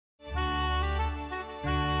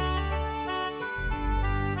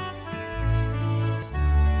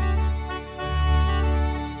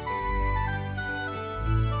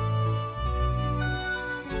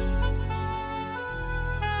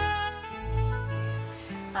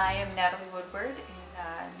I am Natalie Woodward, and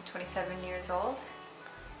I'm 27 years old,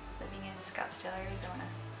 living in Scottsdale, Arizona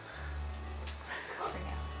for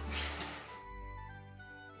now.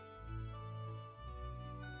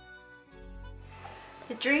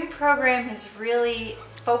 The Dream program has really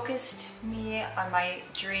focused me on my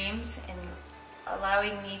dreams and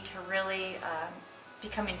allowing me to really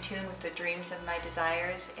become in tune with the dreams of my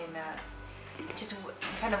desires, and just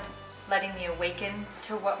kind of letting me awaken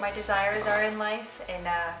to what my desires are in life. And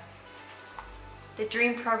the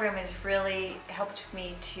Dream program has really helped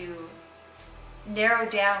me to narrow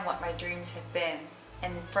down what my dreams have been,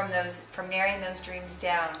 and from narrowing those dreams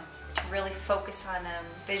down to really focus on them,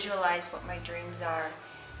 visualize what my dreams are,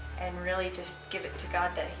 and really just give it to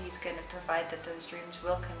God that He's going to provide that those dreams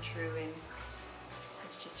will come true. And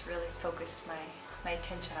it's just really focused my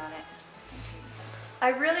attention on it. I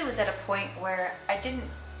really was at a point where I didn't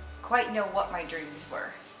quite know what my dreams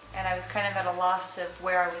were, and I was kind of at a loss of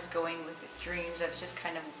where I was going with the dreams. I was just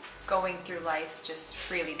kind of going through life, just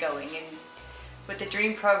freely going. And with the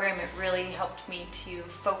Dream program, it really helped me to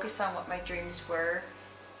focus on what my dreams were.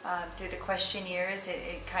 Through the questionnaires,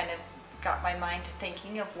 it kind of got my mind to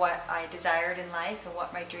thinking of what I desired in life and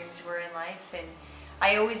what my dreams were in life. And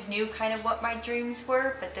I always knew kind of what my dreams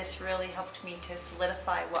were, but this really helped me to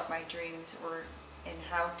solidify what my dreams were and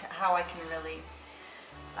how I can really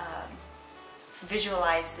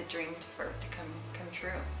visualize the dream for it to come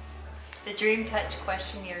true. The Dream Touch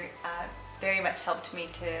questionnaire very much helped me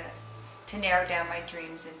to narrow down my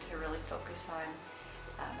dreams and to really focus on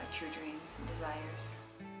my true dreams and desires.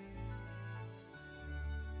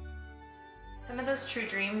 Some of those true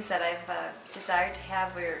dreams that I've desired to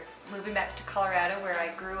have were moving back to Colorado, where I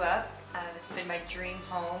grew up. It's been my dream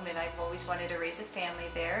home, and I've always wanted to raise a family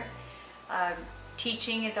there.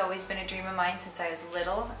 Teaching has always been a dream of mine since I was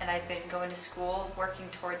little, and I've been going to school working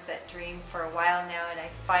towards that dream for a while now, and I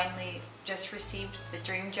finally just received the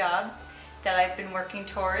dream job that I've been working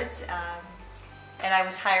towards. And I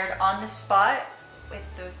was hired on the spot with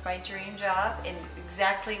my dream job, and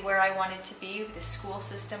exactly where I wanted to be, the school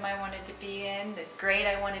system I wanted to be in, the grade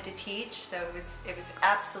I wanted to teach. So it was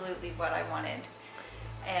absolutely what I wanted.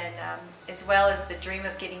 And as well as the dream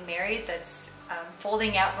of getting married that's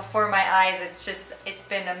folding out before my eyes. It's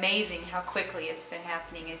been amazing how quickly it's been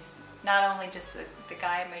happening. It's not only just the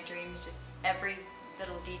guy of my dreams, just every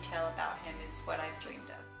little detail about him is what I've dreamed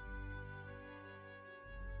of.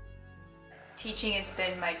 Teaching has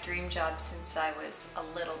been my dream job since I was a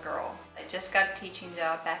little girl. I just got a teaching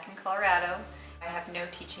job back in Colorado. I have no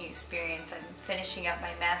teaching experience. I'm finishing up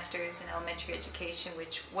my master's in elementary education,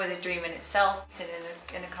 which was a dream in itself. It's in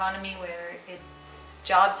an economy where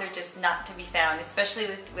jobs are just not to be found, especially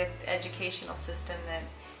with educational system, that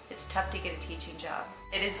it's tough to get a teaching job.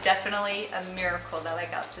 It is definitely a miracle that I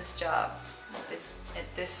got this job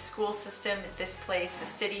at this school system, at this place, the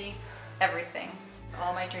city, everything.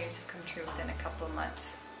 All my dreams have come true within a couple of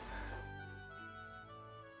months.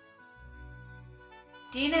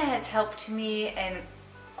 Dina has helped me in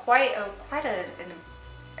quite an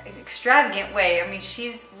extravagant way. I mean,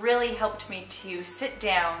 she's really helped me to sit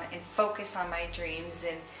down and focus on my dreams,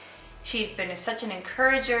 and she's been such an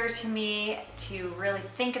encourager to me to really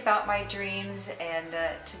think about my dreams, and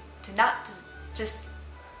to not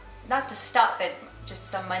to stop at just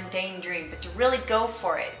some mundane dream, but to really go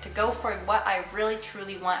for it, to go for what I really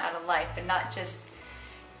truly want out of life, and not just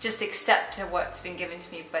accept what's been given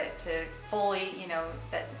to me, but to fully,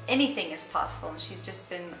 that anything is possible. And she's just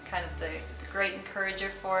been kind of the great encourager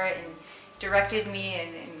for it, and directed me,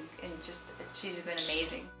 and she's been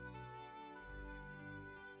amazing.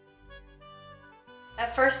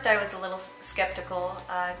 At first I was a little skeptical,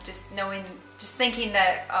 just thinking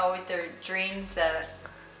that, oh, they're dreams that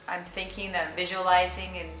I'm thinking, that I'm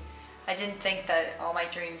visualizing, and I didn't think that all my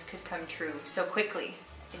dreams could come true so quickly.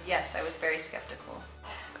 And yes, I was very skeptical.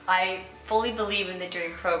 I fully believe in the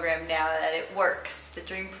Dream program now, that it works. The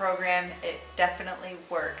Dream program, it definitely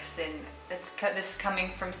works, and this is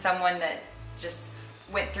coming from someone that just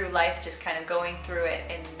went through life, just kind of going through it,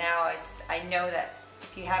 and now I know that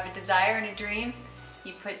if you have a desire and a dream,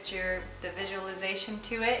 you put the visualization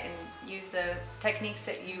to it and use the techniques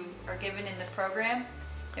that you are given in the program,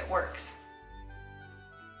 it works.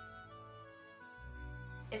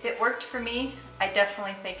 If it worked for me, I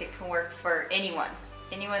definitely think it can work for anyone.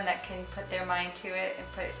 Anyone that can put their mind to it and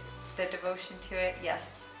put the devotion to it,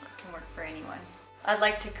 yes, it can work for anyone. I'd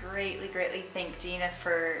like to greatly, greatly thank Dina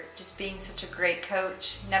for just being such a great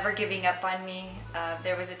coach, never giving up on me.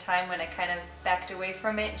 There was a time when I kind of backed away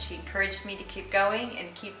from it, and she encouraged me to keep going and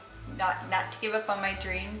not to give up on my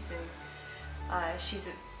dreams. And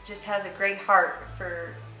just has a great heart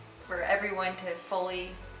for for everyone to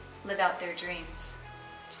fully live out their dreams.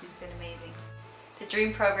 She's been amazing. The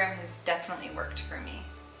Dream program has definitely worked for me.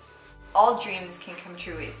 All dreams can come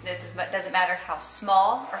true. It doesn't matter how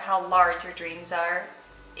small or how large your dreams are.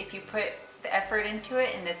 If you put the effort into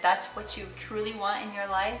it and that's what you truly want in your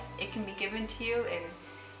life, it can be given to you and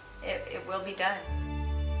it will be done.